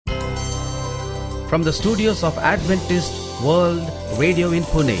from the studios of Adventist World Radio in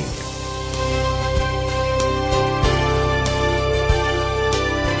Pune.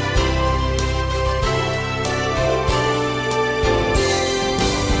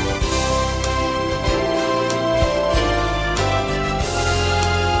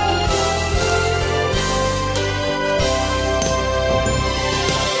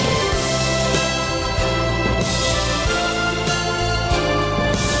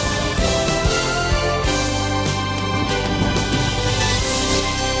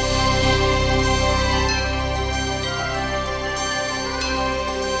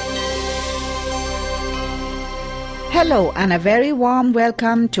 Hello and a very warm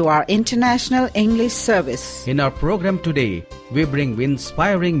welcome to our International English Service. In our program today, we bring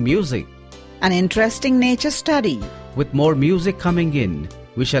inspiring music. An interesting nature study. With more music coming in,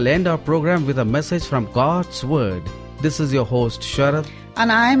 we shall end our program with a message from God's Word. This is your host, Sharad.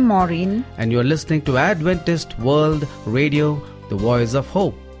 And I'm Maureen. And you're listening to Adventist World Radio, the voice of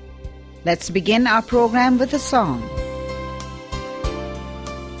hope. Let's begin our program with a song.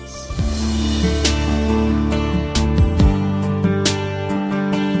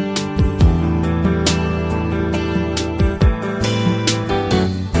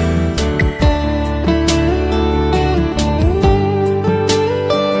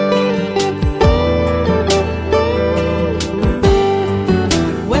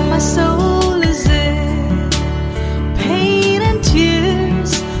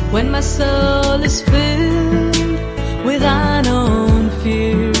 When my soul is filled with unknown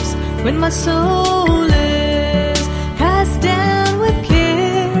fears, when my soul is cast down with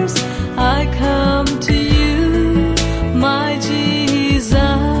cares, I come to you, my Jesus.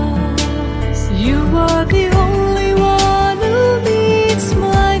 You are the only one who meets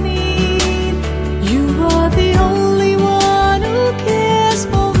my need. You are the only one who cares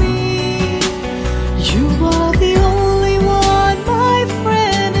for me. You are the only one, my friend.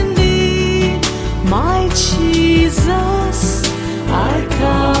 My Jesus, I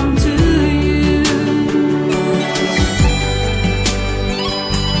come to you.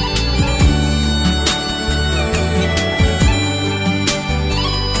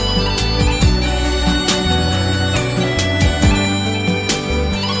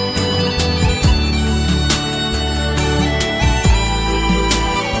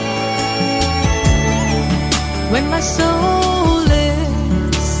 When my soul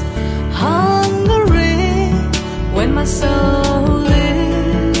is hungry, when my soul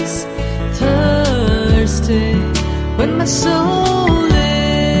is thirsty, when my soul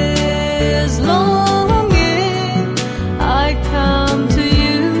is longing, I come to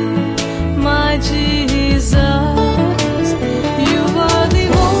you, my Jesus. You are the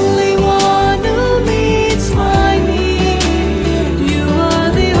only one who meets my need. You are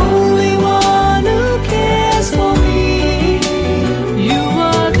the only one who cares for me. You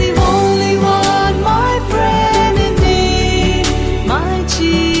are the only one, my friend indeed, my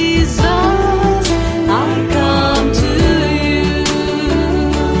Jesus. I come to you.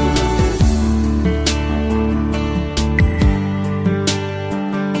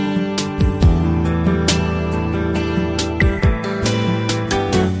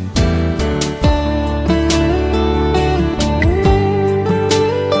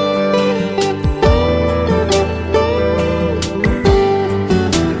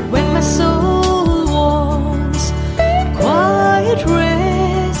 When my soul wants quiet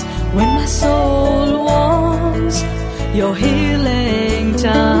rest, when my soul wants your healing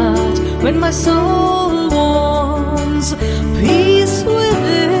touch, when my soul wants peace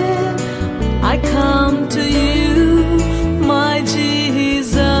within, I come to you, my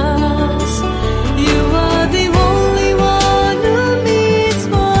Jesus. You are the only one who meets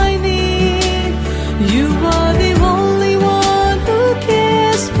my need. You are the only one who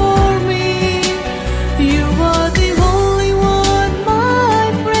cares for me. You are the only one,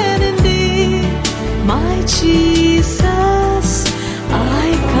 my friend indeed, my Jesus. I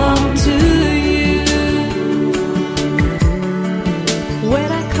come to you. When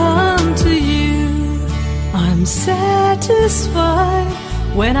I come to you, I'm satisfied.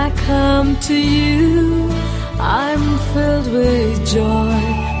 When I come to you, I'm filled with joy.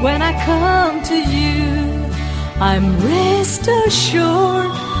 When I come to you, I'm rest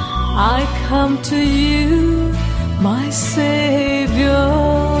assured. I come to you, my Savior.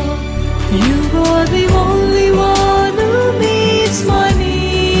 You are the only one who meets my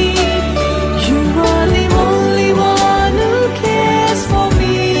need. You are the only one who cares for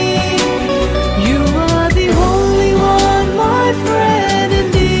me. You are the only one, my friend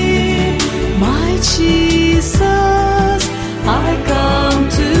indeed, my Jesus. I come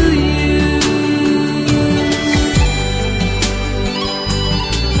to you.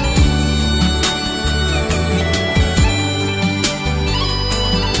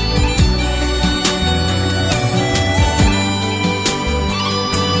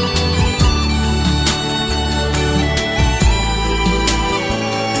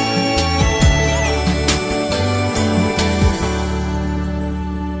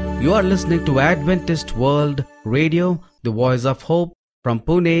 You are listening to Adventist World Radio, the voice of hope from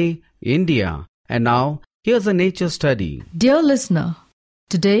Pune, India. And now, here's a nature study. Dear listener,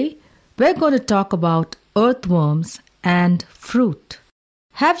 today we're going to talk about earthworms and fruit.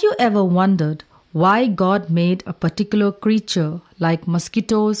 Have you ever wondered why God made a particular creature like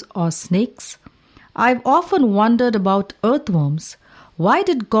mosquitoes or snakes? I've often wondered about earthworms. Why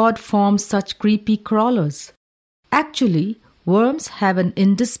did God form such creepy crawlers? Actually, worms have an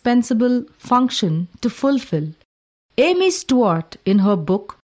indispensable function to fulfill. Amy Stewart, in her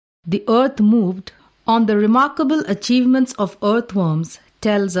book, The Earth Moved, on the remarkable achievements of earthworms,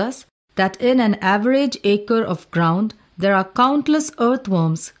 tells us that in an average acre of ground, there are countless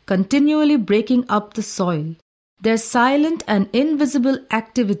earthworms continually breaking up the soil. Their silent and invisible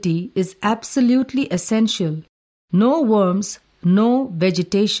activity is absolutely essential. No worms, no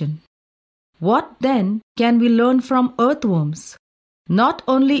vegetation. What then can we learn from earthworms? Not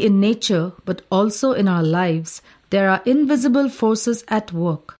only in nature but also in our lives, there are invisible forces at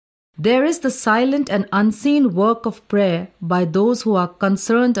work. There is the silent and unseen work of prayer by those who are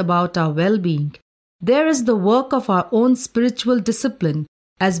concerned about our well-being. There is the work of our own spiritual discipline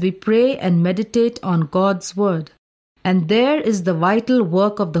as we pray and meditate on God's Word. And there is the vital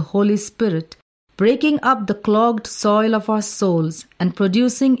work of the Holy Spirit, breaking up the clogged soil of our souls and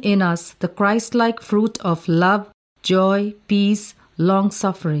producing in us the Christ-like fruit of love, joy, peace,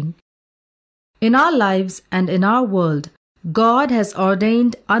 long-suffering. In our lives and in our world, God has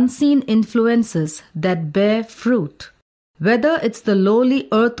ordained unseen influences that bear fruit. Whether it's the lowly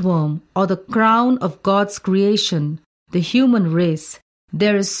earthworm or the crown of God's creation, the human race,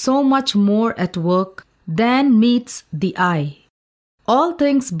 there is so much more at work than meets the eye. All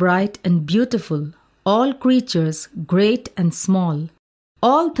things bright and beautiful, all creatures great and small,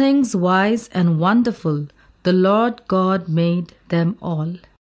 all things wise and wonderful, the Lord God made them all.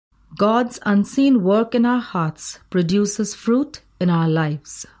 God's unseen work in our hearts produces fruit in our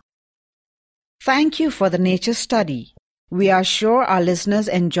lives. Thank you for the nature study. We are sure our listeners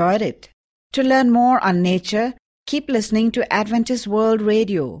enjoyed it. To learn more on nature, keep listening to Adventist World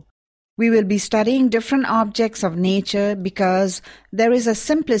Radio. We will be studying different objects of nature because there is a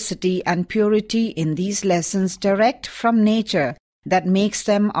simplicity and purity in these lessons direct from nature that makes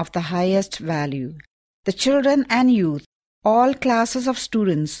them of the highest value. The children and youth, all classes of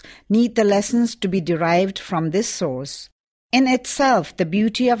students, need the lessons to be derived from this source. In itself, the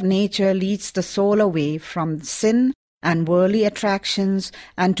beauty of nature leads the soul away from sin and worldly attractions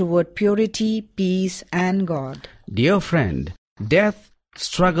and toward purity, peace, and God. Dear friend, death,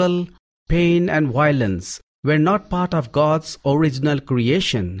 struggle, pain and violence were not part of God's original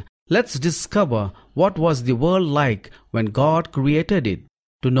creation. Let's discover what was the world like when God created it.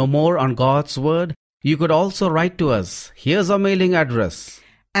 To know more on God's Word, you could also write to us. Here's our mailing address.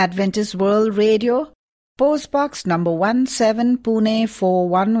 Adventist World Radio, Post Box number 17, Pune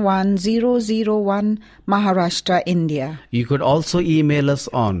 411001, Maharashtra, India. You could also email us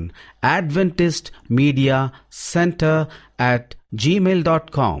on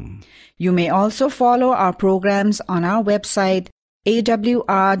adventistmediacenter@gmail.com. You may also follow our programs on our website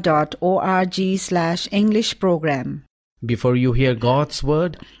awr.org/English program. Before you hear God's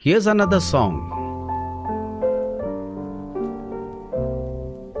Word, here's another song.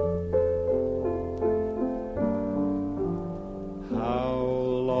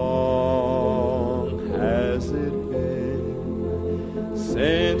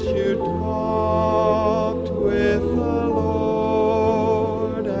 Since you talked with the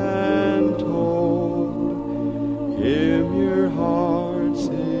Lord and told Him your heart's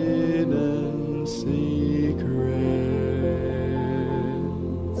hidden secrets,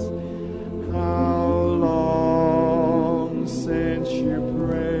 how long since you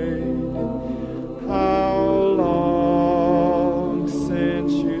prayed, how long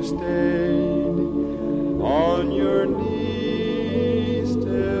since you stayed on your knees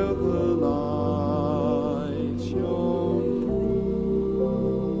till the light shone through.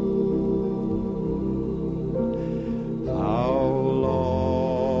 How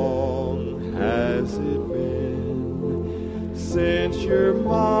long has it been since your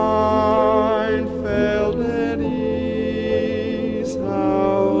mind felt at ease?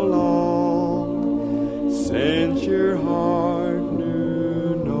 How long since your heart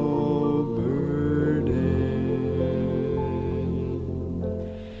knew no burden?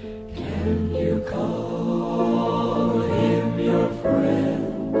 Can you call Him your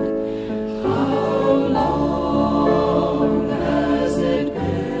friend? How long has it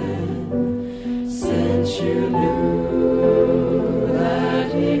been since you knew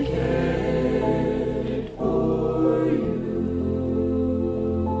that He cared?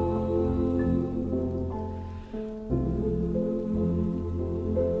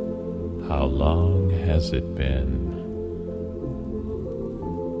 How long has it been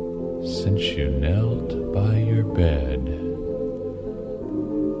since you knelt by your bed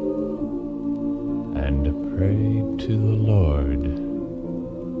and prayed to the Lord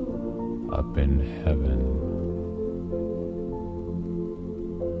up in heaven?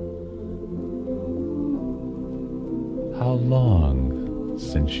 How long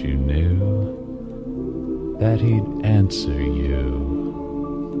since you knew that He'd answer you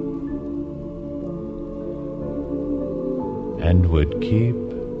and would keep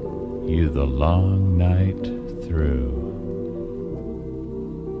you the long night through?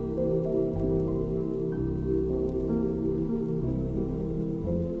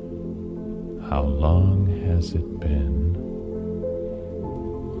 How long has it been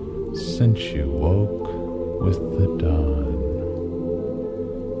since you woke with the dawn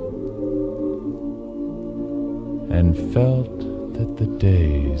and felt that the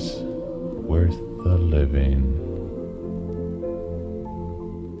day's worth the living?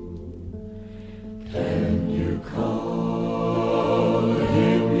 Can you call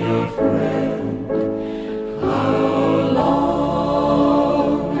Him your friend? How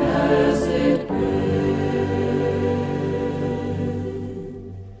long has it been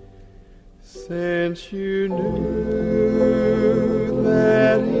since you knew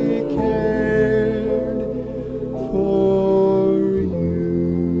that He cared for you?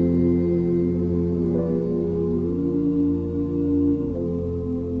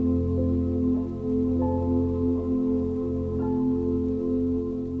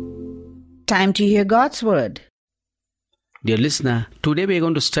 Time to hear God's Word. Dear listener, today we are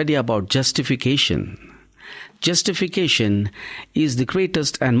going to study about justification. Justification is the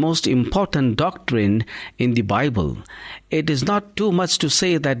greatest and most important doctrine in the Bible. It is not too much to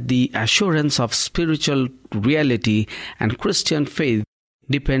say that the assurance of spiritual reality and Christian faith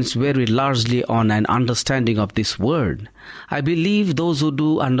depends very largely on an understanding of this word. I believe those who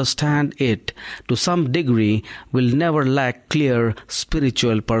do understand it to some degree will never lack clear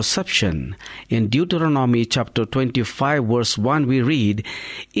spiritual perception. In Deuteronomy chapter 25 verse 1 we read,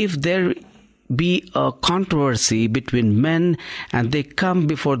 "If there be a controversy between men and they come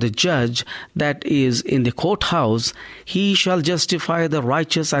before the judge that is in the courthouse, he shall justify the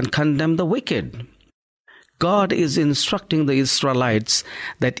righteous and condemn the wicked." God is instructing the Israelites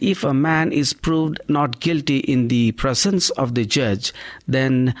that if a man is proved not guilty in the presence of the judge,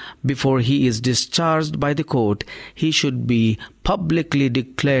 then before he is discharged by the court, he should be publicly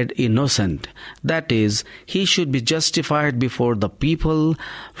declared innocent. That is, he should be justified before the people.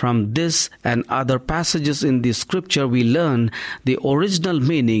 From this and other passages in the scripture, we learn the original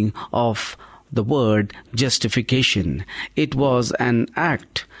meaning of the word justification. It was an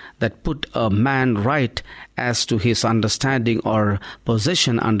act that put a man right as to his understanding or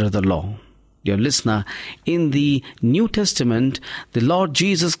position under the law. Dear listener, in the New Testament, the Lord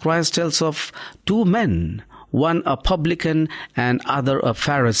Jesus Christ tells of two men, one a publican and other a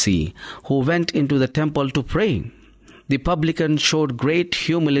Pharisee, who went into the temple to pray. The publican showed great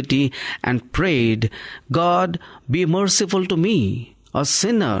humility and prayed, "God, be merciful to me, a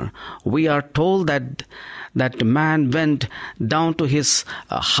sinner." We are told that man went down to his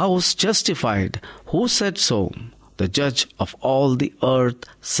house justified. Who said so? The judge of all the earth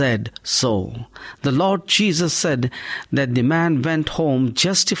said so. The Lord Jesus said that the man went home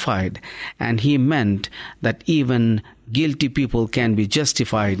justified, and he meant that even guilty people can be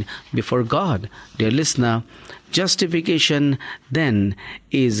justified before God. Dear listener, justification then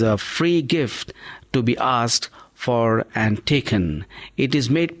is a free gift to be asked for and taken. It is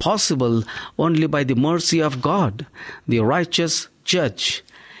made possible only by the mercy of God, the righteous judge.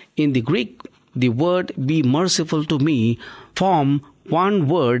 In the Greek, the word "be merciful to me" form one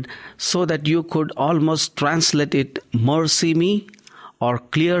word so that you could almost translate it "mercy me" or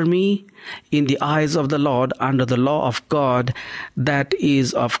 "clear me" in the eyes of the Lord under the law of God, that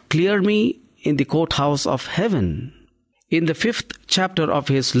is of "clear me" in the courthouse of heaven. In the 5th chapter of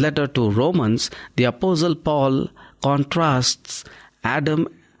his letter to Romans, the Apostle Paul contrasts Adam,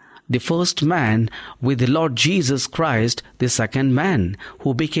 the first man, with the Lord Jesus Christ, the second man,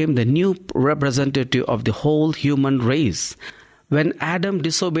 who became the new representative of the whole human race. When Adam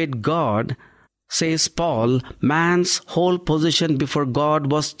disobeyed God, says Paul, man's whole position before God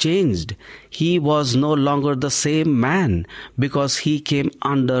was changed. He was no longer the same man because he came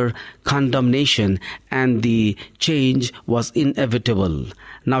under condemnation, and the change was inevitable.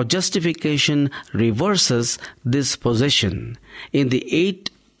 Now justification reverses this position. In the 8th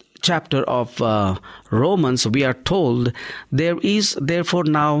chapter of Romans, we are told, "There is therefore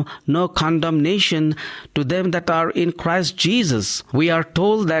now no condemnation to them that are in Christ Jesus." We are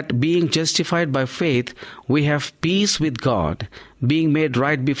told that being justified by faith, we have peace with God, being made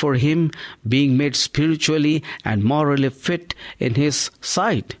right before Him, being made spiritually and morally fit in His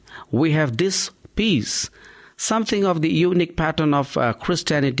sight. We have this peace. Something of the unique pattern of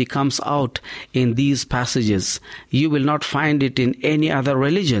Christianity comes out in these passages. You will not find it in any other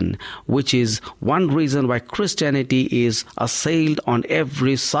religion, which is one reason why Christianity is assailed on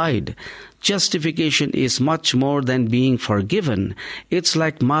every side. Justification is much more than being forgiven. It's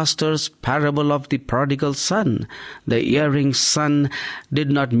like Master's parable of the prodigal son. The erring son did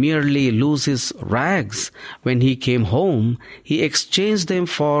not merely lose his rags. When he came home, he exchanged them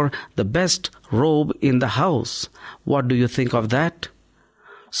for the best robe in the house. What do you think of that?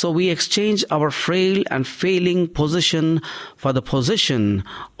 So we exchange our frail and failing position for the position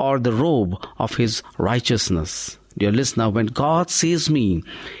or the robe of His righteousness. Dear listener, when God sees me,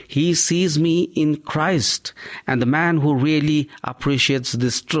 He sees me in Christ. And the man who really appreciates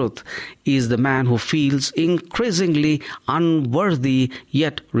this truth is the man who feels increasingly unworthy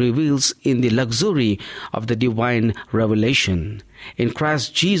yet reveals in the luxury of the divine revelation. In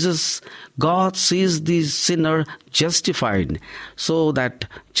Christ Jesus, God sees the sinner justified, so that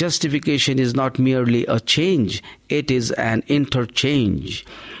justification is not merely a change, it is an interchange.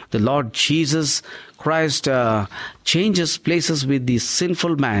 The Lord Jesus Christ changes places with the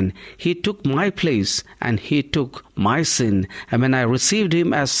sinful man. He took my place and He took my sin. And when I received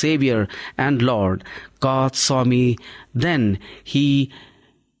Him as Savior and Lord, God saw me then. He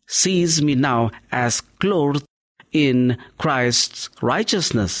sees me now as clothed in Christ's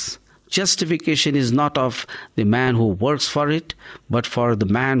righteousness. Justification is not of the man who works for it, but for the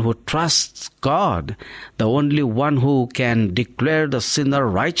man who trusts God, the only one who can declare the sinner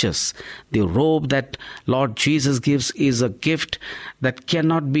righteous. The robe that Lord Jesus gives is a gift that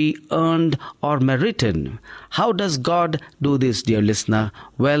cannot be earned or merited. How does God do this, dear listener?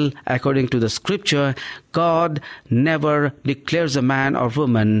 Well, according to the scripture, God never declares a man or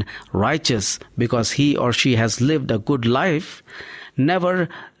woman righteous because he or she has lived a good life. Never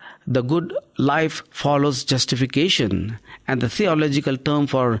the good life follows justification, and the theological term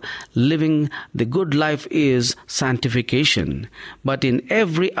for living the good life is sanctification. But in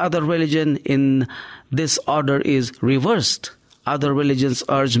every other religion, in this order is reversed. Other religions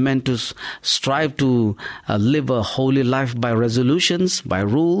urge men to strive to live a holy life by resolutions, by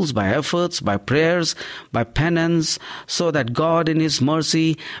rules, by efforts, by prayers, by penance, so that God in His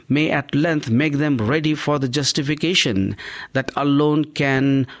mercy may at length make them ready for the justification that alone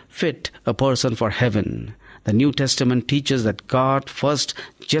can fit a person for heaven. The New Testament teaches that God first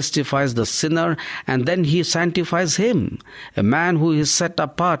justifies the sinner and then He sanctifies him. A man who is set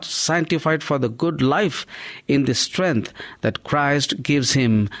apart, sanctified for the good life in the strength that Christ gives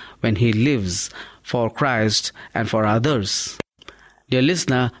him when he lives for Christ and for others. Dear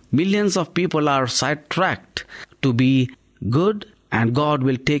listener, millions of people are sidetracked to be good, and God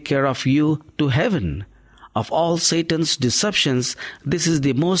will take care of you to heaven. Of all Satan's deceptions, this is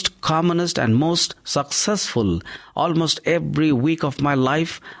the most commonest and most successful. Almost every week of my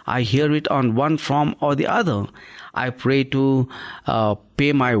life, I hear it on one form or the other. I pray to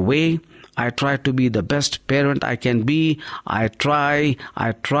pay my way. I try to be the best parent I can be. I try.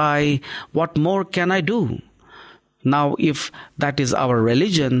 What more can I do? Now, if that is our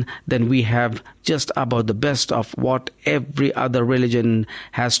religion, then we have just about the best of what every other religion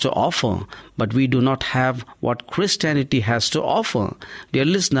has to offer. But we do not have what Christianity has to offer. Dear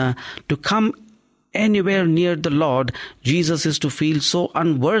listener, to come anywhere near the Lord Jesus is to feel so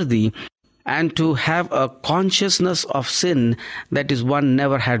unworthy and to have a consciousness of sin that is one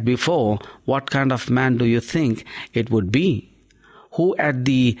never had before. What kind of man do you think it would be? Who at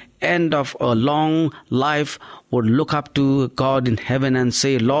the end of a long life would look up to God in heaven and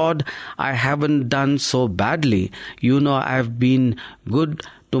say, Lord, I haven't done so badly. You know, I've been good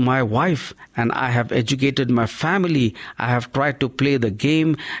to my wife and I have educated my family. I have tried to play the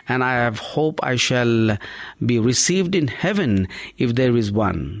game and I have hope I shall be received in heaven if there is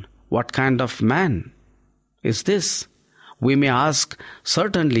one. What kind of man is this? We may ask,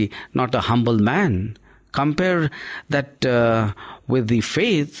 certainly not a humble man. Compare that with the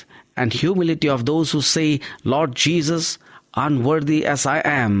faith and humility of those who say, Lord Jesus, unworthy as I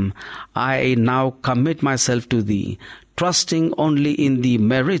am, I now commit myself to Thee, trusting only in the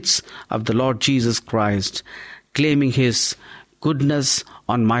merits of the Lord Jesus Christ, claiming His goodness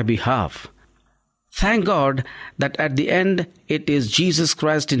on my behalf. Thank God that at the end it is Jesus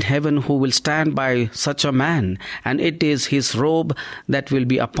Christ in heaven who will stand by such a man, and it is his robe that will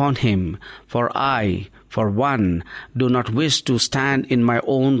be upon him. For I, for one, do not wish to stand in my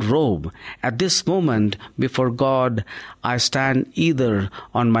own robe. At this moment before God, I stand either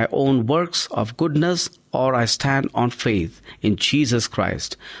on my own works of goodness or I stand on faith in Jesus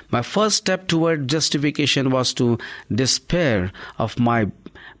Christ. My first step toward justification was to despair of my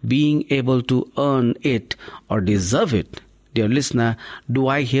being able to earn it or deserve it. Dear listener, do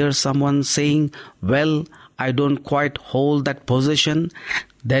I hear someone saying, well, I don't quite hold that position?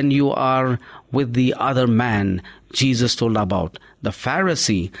 Then you are with the other man Jesus told about, the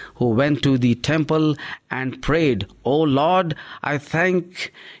Pharisee who went to the temple and prayed, "Oh Lord, I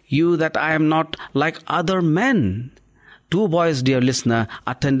thank you that I am not like other men." Two boys, dear listener,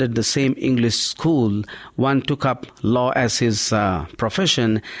 attended the same English school. One took up law as his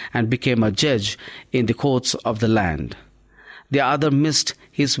profession and became a judge in the courts of the land. The other missed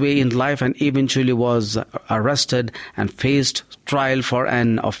his way in life and eventually was arrested and faced trial for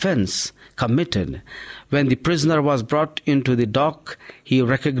an offense committed. When the prisoner was brought into the dock, he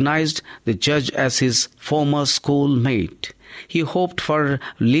recognized the judge as his former schoolmate. He hoped for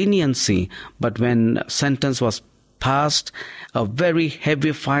leniency, but when sentence was passed, a very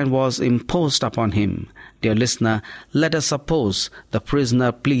heavy fine was imposed upon him. Dear listener, let us suppose the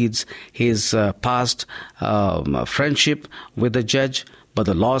prisoner pleads his past friendship with the judge, but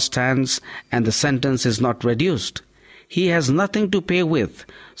the law stands and the sentence is not reduced. He has nothing to pay with,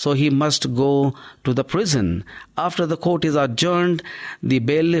 so he must go to the prison. After the court is adjourned, the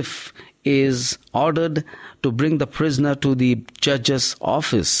bailiff is ordered to bring the prisoner to the judge's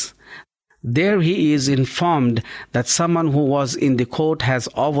office. There he is informed that someone who was in the court has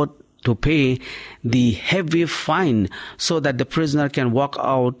offered to pay the heavy fine so that the prisoner can walk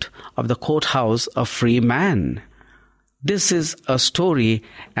out of the courthouse a free man. This is a story,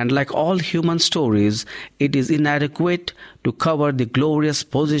 and like all human stories, it is inadequate to cover the glorious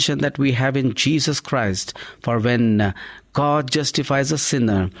position that we have in Jesus Christ. For when God justifies a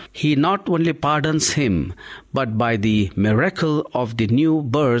sinner, He not only pardons him, but by the miracle of the new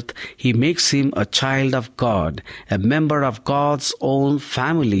birth, He makes him a child of God, a member of God's own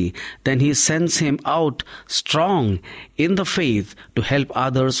family. Then He sends him out strong in the faith to help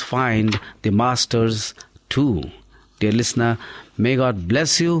others find the masters too. Dear listener, may God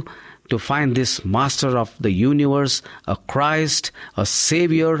bless you to find this Master of the universe, a Christ, a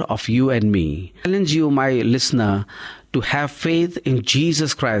Savior of you and me. I challenge you, my listener, to have faith in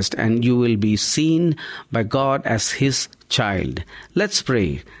Jesus Christ, and you will be seen by God as His child. Let's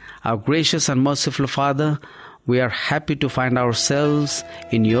pray. Our gracious and merciful Father, we are happy to find ourselves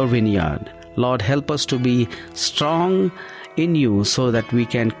in your vineyard. Lord, help us to be strong in you so that we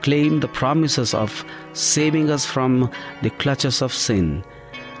can claim the promises of saving us from the clutches of sin.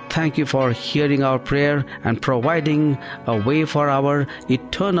 Thank you for hearing our prayer and providing a way for our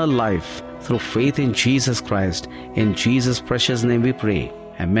eternal life through faith in Jesus Christ. In Jesus' precious name we pray.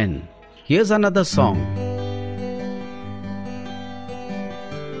 Amen. Here's another song.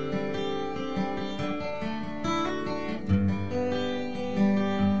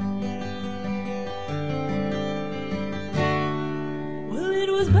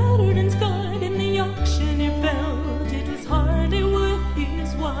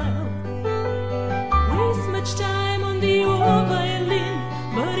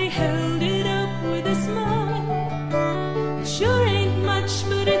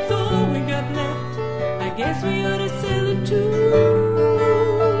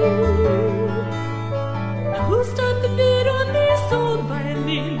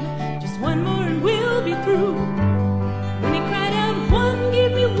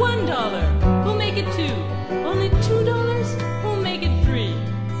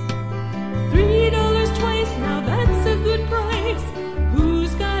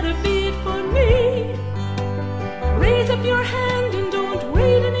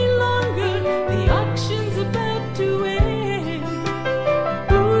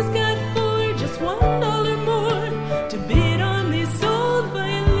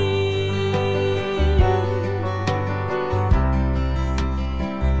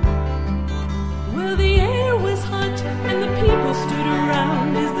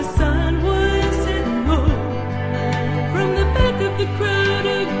 The crowd,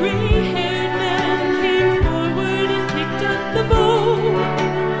 a gray-haired man came forward and picked up the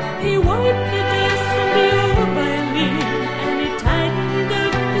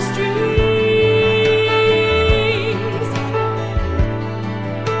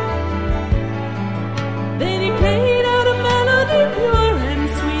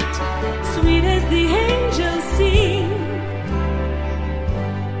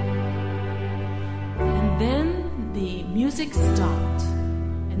music stopped,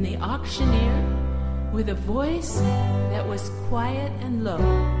 and the auctioneer, with a voice that was quiet and low,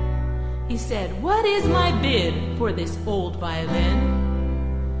 he said, "What is my bid for this old violin?"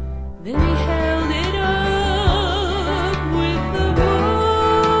 Then he held it up with the bow.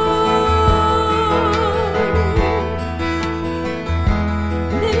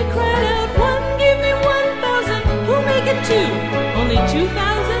 Then he cried out, "One, give me 1,000. Who'll make it 2? Only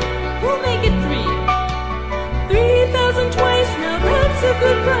 2,000? Who'll make it 3? 3,000 twice, now that's a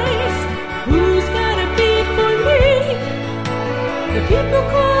good price. Who's got a bid for me?" The people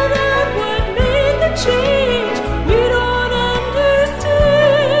called out, "What made the change? We don't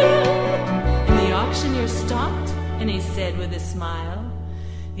understand." And the auctioneer stopped and he said with a smile,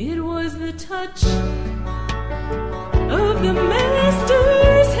 "It was the touch of the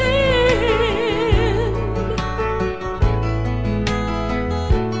master's hand."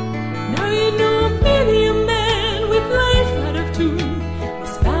 Now you know many a man with life out of tune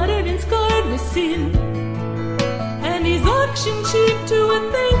is battered and scarred with sin, and he's auctioned cheap to a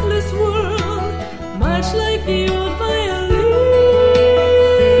thankless world, much like the old violin.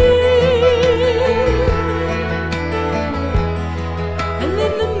 And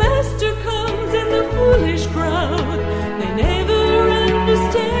then the master comes and the foolish crowd, they never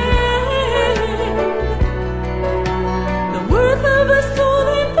understand the worth of a soul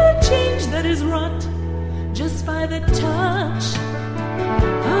and the change that is wrought just by the touch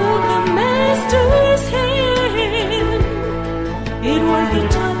of the master's hand. It was the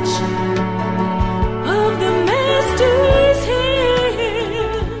touch of the master's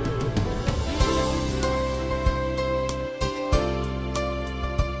hand.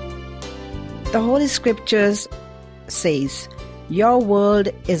 The Holy Scriptures says, "Your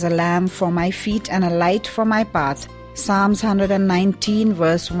word is a lamp for my feet and a light for my path." Psalms 119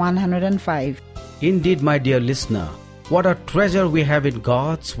 verse 105. Indeed, my dear listener, what a treasure we have in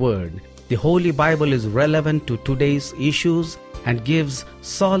God's Word. The Holy Bible is relevant to today's issues and gives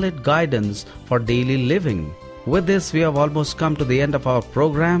solid guidance for daily living. With this, we have almost come to the end of our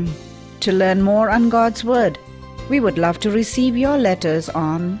program. To learn more on God's Word, we would love to receive your letters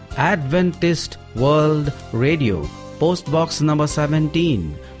on Adventist World Radio, Post Box number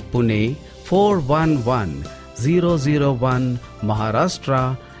 17, Pune 411001,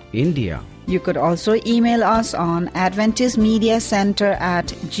 Maharashtra, India. You could also email us on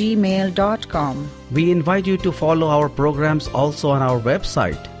adventistmediacenter@gmail.com. We invite you to follow our programs also on our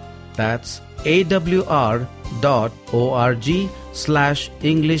website. That's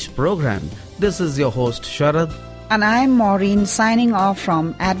awr.org/English program. This is your host Sharad. And I'm Maureen, signing off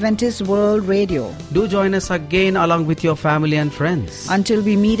from Adventist World Radio. Do join us again along with your family and friends. Until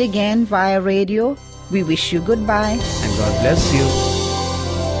we meet again via radio, we wish you goodbye. And God bless you.